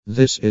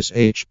This is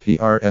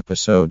HPR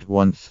episode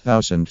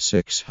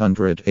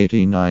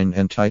 1689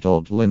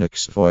 entitled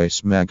Linux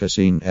Voice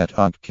Magazine at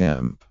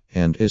OggCamp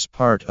and is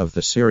part of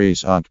the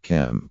series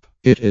OggCamp.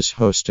 It is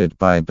hosted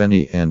by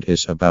Benny and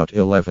is about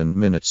 11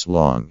 minutes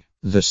long.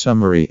 The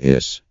summary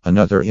is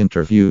another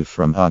interview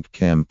from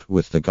OggCamp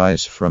with the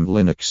guys from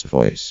Linux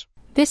Voice.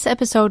 This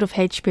episode of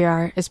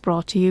HPR is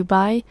brought to you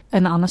by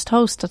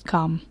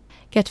anhonesthost.com.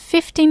 Get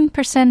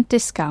 15%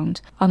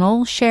 discount on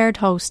all shared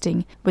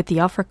hosting with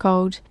the offer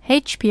code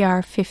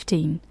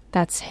HPR15.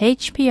 That's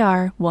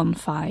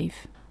HPR15.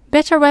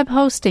 Better web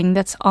hosting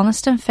that's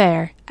honest and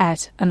fair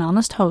at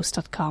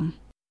anhonesthost.com.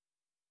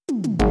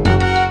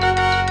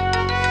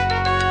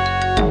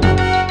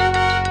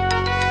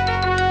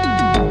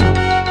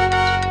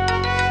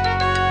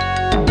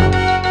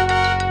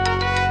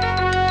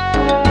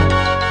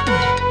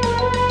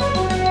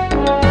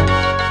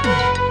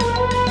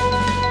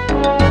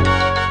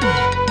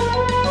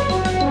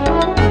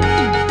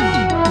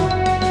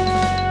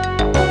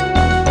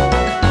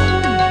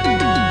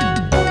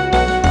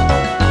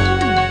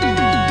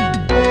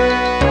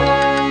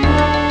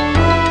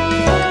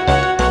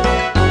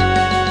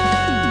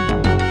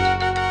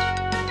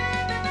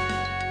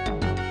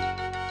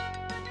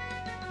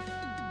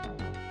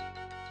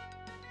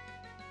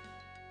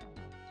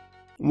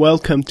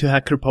 Welcome to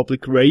Hacker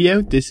Public Radio.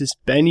 This is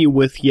Benny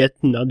with yet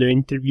another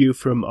interview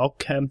from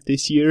OggCamp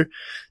this year.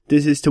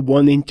 This is the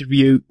one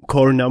interview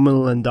Core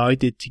Nominal and I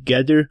did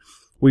together.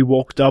 We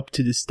walked up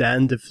to the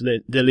stand of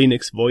the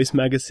Linux Voice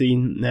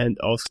magazine and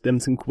asked them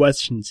some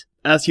questions.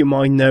 As you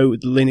might know,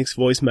 the Linux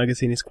Voice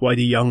magazine is quite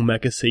a young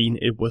magazine.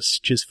 It was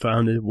just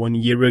founded 1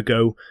 year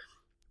ago.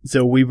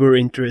 So we were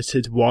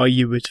interested why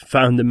you would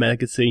found a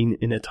magazine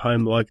in a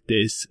time like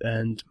this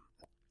and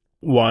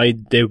why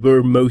they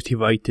were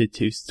motivated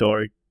to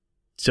start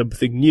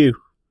something new.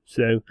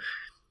 So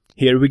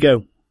here we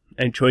go.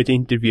 Enjoy the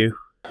interview.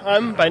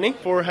 I'm Benny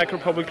for Hacker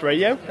Public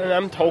Radio and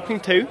I'm talking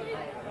to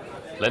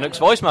Linux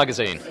Voice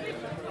Magazine.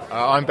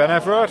 I'm Ben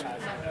Everard.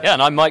 Yeah,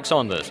 and I'm Mike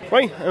Saunders.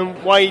 Right,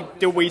 and why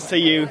do we see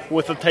you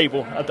with a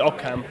table at the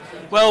OggCamp?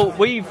 Well,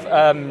 we're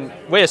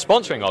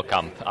sponsoring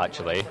OggCamp,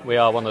 actually. We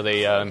are one of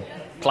the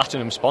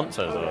platinum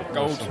sponsors.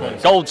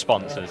 Gold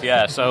sponsors,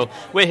 yeah. So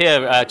we're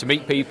here to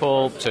meet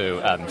people,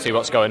 to see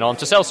what's going on,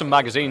 to sell some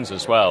magazines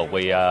as well.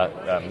 We've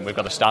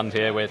got a stand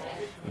here with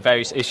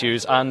various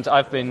issues, and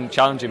I've been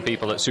challenging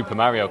people at Super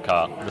Mario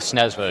Kart, the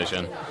SNES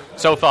version.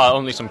 So far,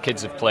 only some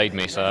kids have played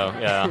me, so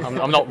yeah,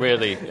 I'm not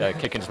really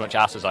kicking as much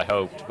ass as I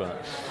hoped,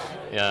 but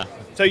yeah.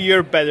 So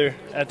you're better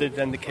at it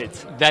than the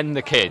kids? Than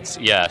the kids,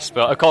 yes.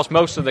 But of course,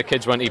 most of the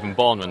kids weren't even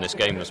born when this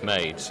game was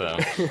made. So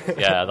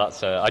yeah,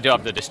 that's I do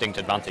have the distinct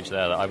advantage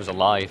there that I was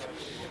alive.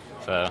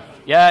 So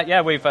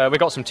yeah, we've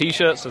got some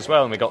T-shirts as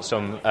well, and we got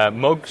some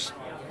mugs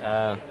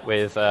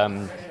with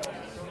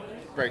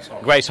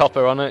Grace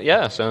Hopper on it.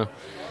 Yeah, so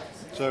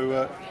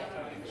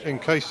in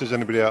case there's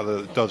anybody out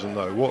there that doesn't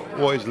know,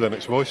 what is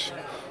Linux Voice?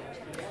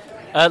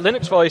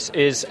 Linux Voice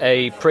is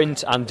a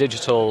print and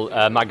digital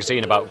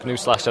magazine about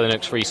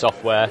GNU/Linux free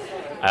software.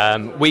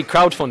 We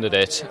crowdfunded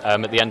it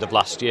at the end of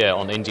last year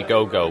on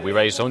Indiegogo. We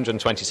raised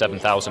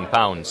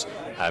 £127,000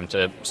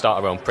 to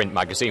start our own print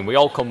magazine. We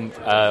all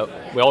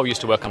used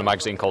to work on a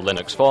magazine called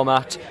Linux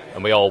Format,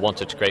 and we all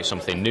wanted to create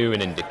something new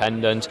and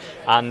independent.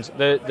 And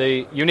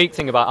the unique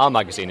thing about our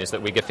magazine is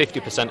that we give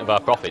 50% of our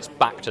profits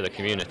back to the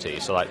community.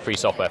 So like Free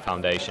Software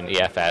Foundation,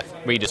 EFF,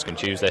 readers can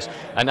choose this.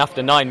 And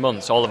after 9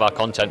 months, all of our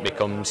content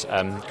becomes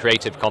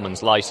Creative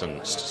Commons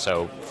licensed,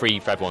 so free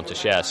for everyone to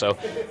share. So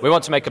we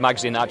want to make a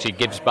magazine that actually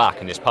gives back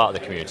and is part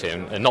of the community,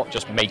 and not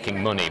just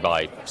making money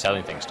by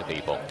selling things to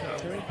people.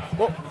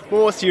 What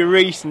was your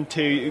reason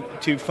to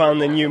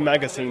found a new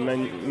magazine? I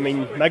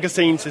mean,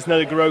 magazines is not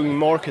a growing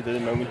market at the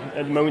moment.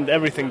 At the moment,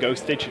 everything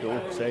goes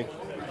digital. So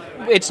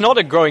it's not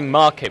a growing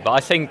market, but I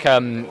think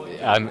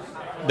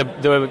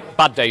the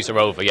bad days are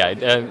over. Yeah,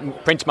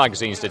 print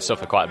magazines did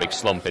suffer quite a big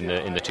slump in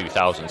the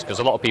 2000s because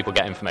a lot of people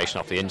get information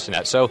off the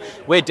internet. So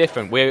we're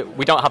different.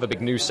 We don't have a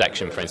big news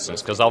section, for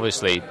instance, because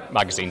obviously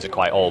magazines are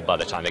quite old by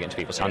the time they get into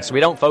people's hands. So we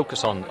don't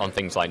focus on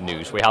things like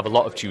news. We have a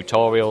lot of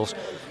tutorials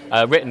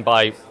written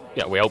by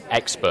we hope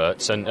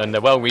experts, and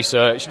they're well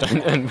researched,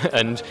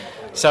 and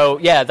so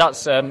yeah,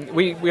 that's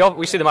we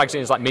see the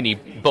magazines like mini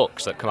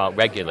books that come out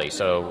regularly.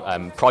 So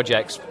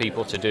projects for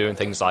people to do and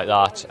things like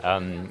that.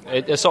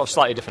 It's a sort of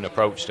slightly different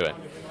approach to it.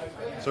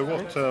 So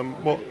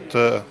what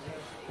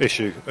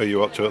issue are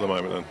you up to at the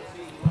moment then?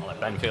 I'll let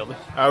Ben field it.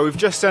 We've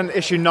just sent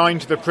issue 9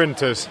 to the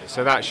printers,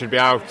 so that should be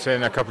out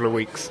in a couple of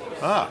weeks.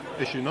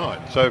 Issue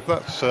 9. So if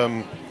that's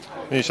you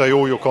say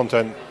all your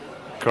content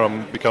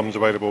becomes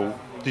available.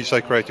 Did you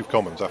say Creative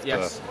Commons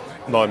after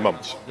 9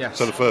 months? Yes.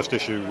 So the first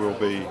issue will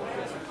be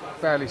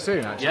fairly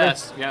soon, actually.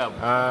 Yes, yeah.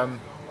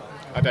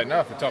 I don't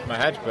know off the top of my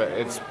head, but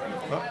it's...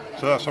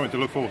 So that's something to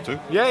look forward to?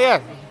 Yeah.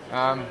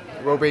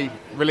 Will be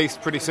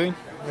released pretty soon.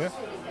 Yeah.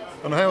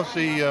 And how's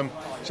the...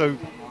 so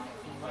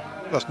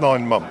that's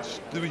 9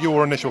 months.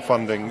 Your initial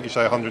funding, you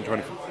say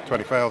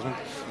 120,000.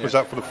 Was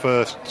that for the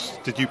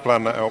first... Did you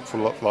plan that out for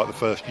like the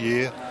first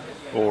year?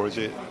 Or is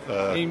it...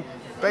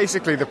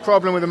 Basically, the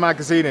problem with the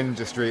magazine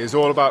industry is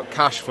all about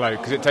cash flow,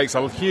 because it takes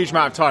a huge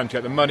amount of time to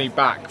get the money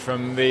back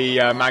from the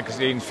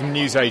magazines, from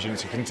news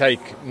agents. It can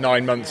take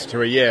 9 months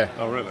to a year.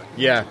 Oh, really?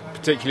 Yeah,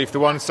 particularly if the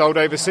one's sold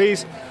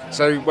overseas.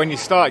 So when you're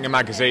starting a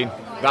magazine,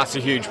 that's a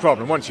huge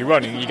problem. Once you're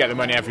running, you get the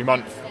money every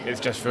month. It's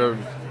just for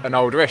an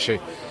older issue.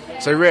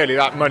 So really,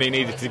 that money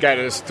needed to get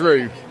us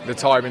through the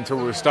time until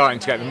we were starting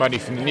to get the money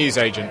from the news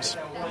agents.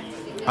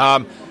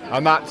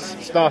 And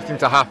that's starting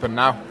to happen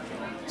now.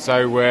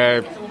 So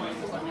we're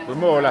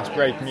more or less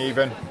breaking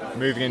even,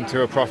 moving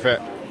into a profit.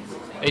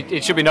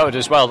 It should be noted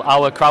as well, in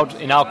our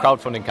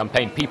crowdfunding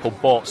campaign, people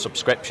bought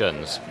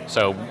subscriptions.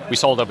 So we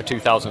sold over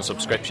 2,000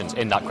 subscriptions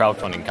in that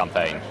crowdfunding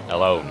campaign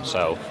alone.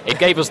 So it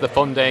gave us the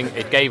funding,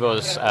 it gave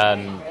us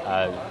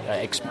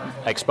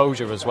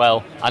exposure as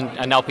well,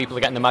 and now people are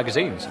getting the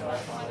magazines.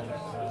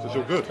 So it's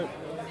all good.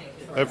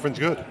 Everything's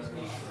good.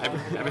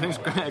 Everything's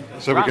great.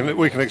 So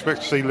we can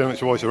expect to see Linux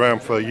Voice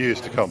around for years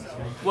to come.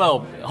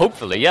 Well,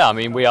 hopefully, yeah. I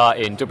mean, we are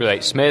in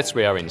WH Smith's,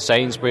 we are in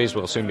Sainsbury's,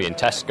 we'll soon be in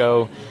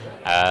Tesco.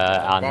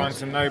 And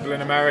Barnes & Noble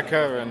in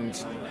America and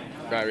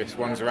various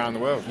ones around the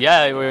world.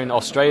 Yeah, we're in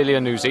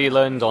Australia, New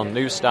Zealand, on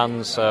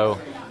newsstands. So,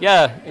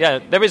 yeah,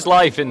 there is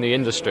life in the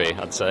industry,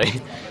 I'd say.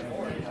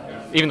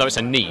 Even though it's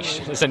a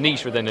niche. It's a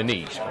niche within a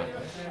niche.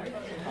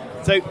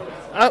 So,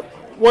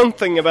 one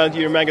thing about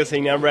your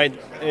magazine I read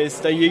is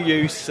that you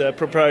use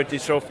proprietary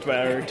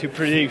software to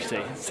produce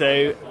it.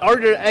 So, are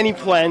there any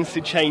plans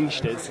to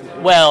change this?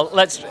 Well,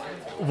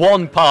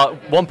 one part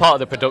of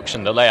the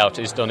production, the layout,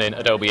 is done in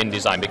Adobe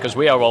InDesign because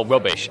we are all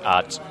rubbish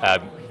at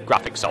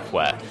graphic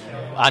software.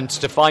 And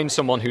to find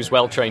someone who's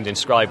well trained in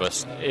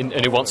Scribus and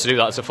who wants to do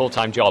that as a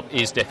full-time job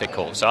is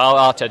difficult. So our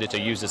art editor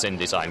uses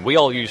InDesign. We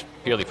all use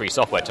purely free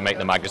software to make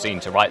the magazine,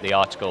 to write the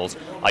articles.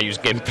 I use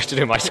GIMP to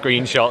do my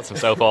screenshots and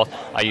so forth.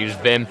 I use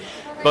Vim.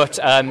 But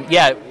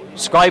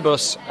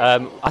Scribus,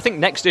 I think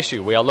next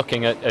issue we are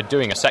looking at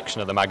doing a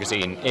section of the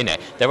magazine in it.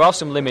 There are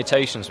some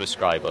limitations with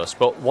Scribus,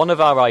 but one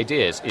of our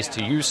ideas is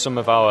to use some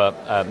of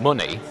our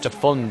money to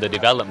fund the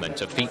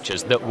development of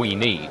features that we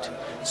need.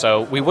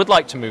 So we would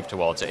like to move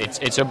towards it.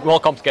 It's a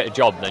more complicated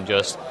job than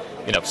just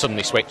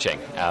suddenly switching.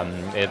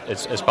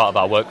 It's part of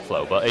our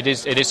workflow, but it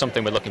is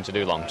something we're looking to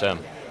do long term.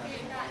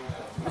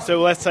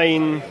 So let's say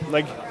in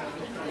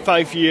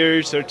 5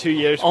 years or 2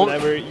 years,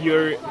 whatever,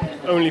 you're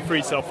only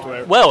free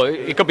software. Well,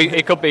 it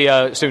could be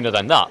sooner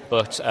than that,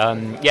 but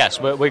yes,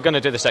 we're going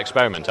to do this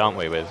experiment, aren't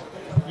we?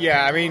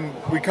 Yeah, I mean,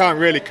 we can't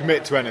really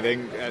commit to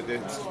anything.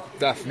 It's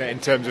definite in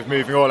terms of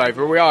moving all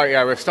over.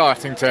 We're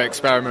starting to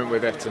experiment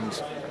with it,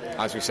 and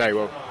as we say,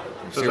 we'll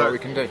see what we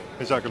can do.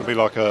 Is that going to be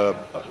like a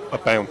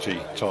bounty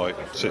type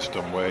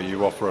system where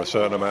you offer a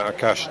certain amount of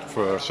cash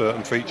for a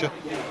certain feature?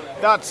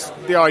 That's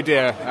the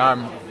idea.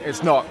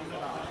 It's not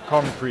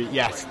concrete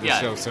yet. There's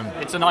still some.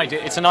 It's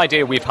an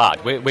idea we've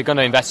had. We're going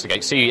to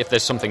investigate, see if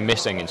there's something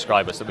missing in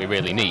Scribus that we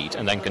really need,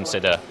 and then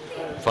consider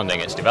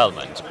funding its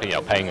development.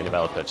 Paying a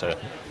developer to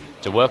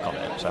work on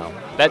it. So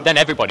then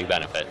everybody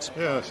benefits.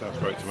 Yeah, that sounds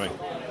great to me.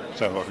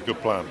 Sounds like a good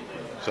plan.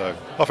 So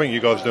I think you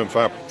guys are doing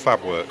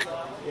fab work.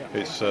 Yeah.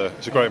 It's a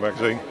great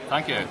magazine.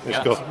 Thank you. It's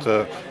got.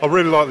 I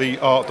really like the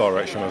art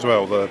direction as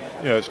well.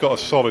 It's got a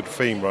solid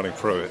theme running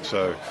through it.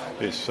 So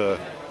it's. The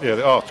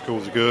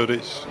articles are good.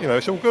 It's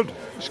it's all good.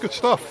 It's good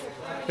stuff.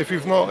 If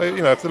you've not,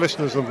 if the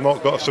listeners have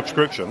not got a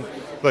subscription,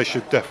 they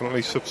should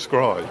definitely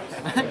subscribe.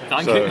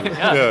 Thank you.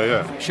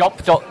 Yeah.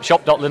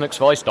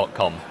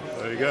 Shop.linuxvoice.com.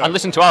 There you go. And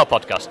listen to our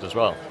podcast as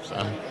well. So,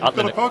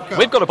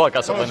 we've got a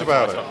podcast at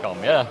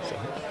linuxvoice.com. Yeah.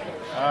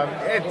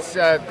 It's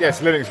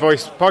Linux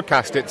Voice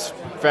podcast. It's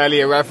fairly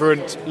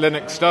irreverent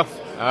Linux stuff.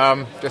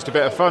 Just a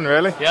bit of fun,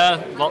 really.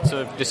 Yeah, lots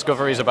of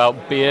discoveries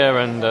about beer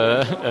and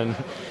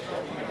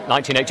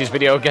 1980s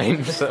video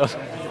games. So.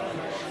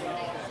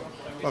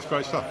 That's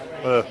great stuff.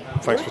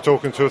 Thanks for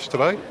talking to us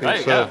today.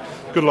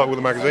 Good luck with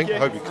the magazine. I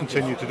hope you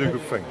continue to do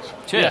good things.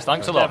 Cheers,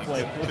 thanks a lot.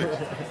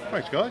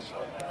 Thanks, guys.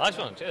 Nice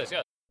one, cheers,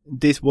 yeah.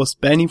 This was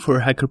Benny for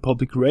Hacker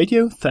Public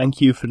Radio.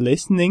 Thank you for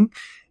listening.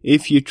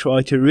 If you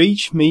try to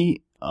reach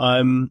me,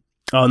 I'm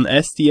on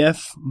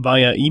SDF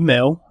via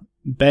email,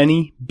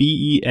 Benny,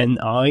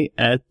 BENI,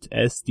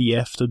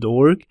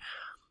 @sdf.org,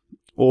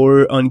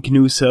 or on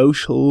GNU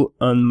Social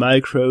on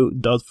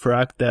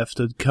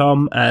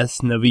micro.fragdev.com as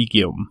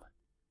Navigium.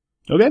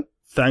 Okay,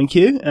 thank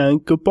you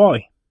and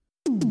goodbye.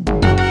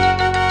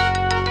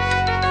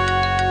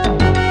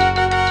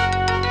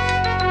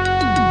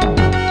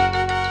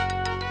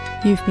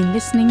 You've been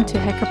listening to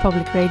Hacker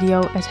Public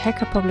Radio at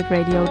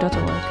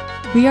hackerpublicradio.org.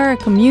 We are a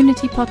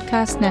community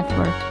podcast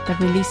network that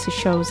releases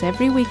shows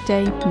every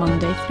weekday,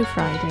 Monday through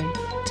Friday.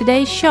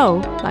 Today's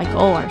show, like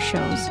all our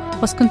shows,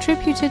 was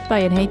contributed by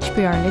an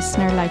HPR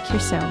listener like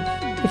yourself.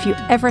 If you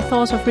ever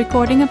thought of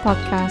recording a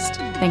podcast,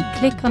 then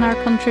click on our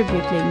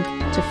contribute link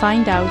to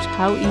find out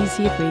how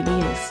easy it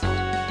really is.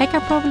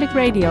 Hacker Public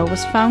Radio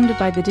was founded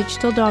by the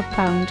Digital Dog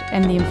Pound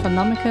and the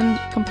Infonomicon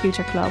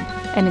Computer Club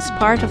and is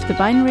part of the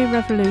binary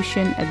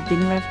revolution at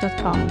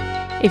binrev.com.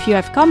 If you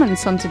have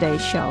comments on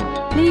today's show,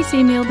 please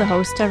email the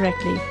host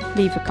directly,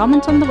 leave a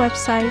comment on the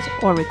website,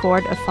 or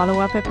record a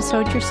follow-up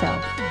episode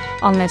yourself.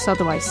 Unless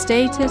otherwise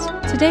stated,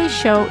 today's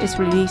show is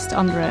released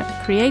under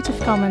a Creative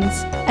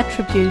Commons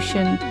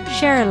Attribution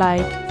Share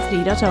Alike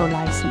 3.0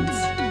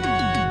 license.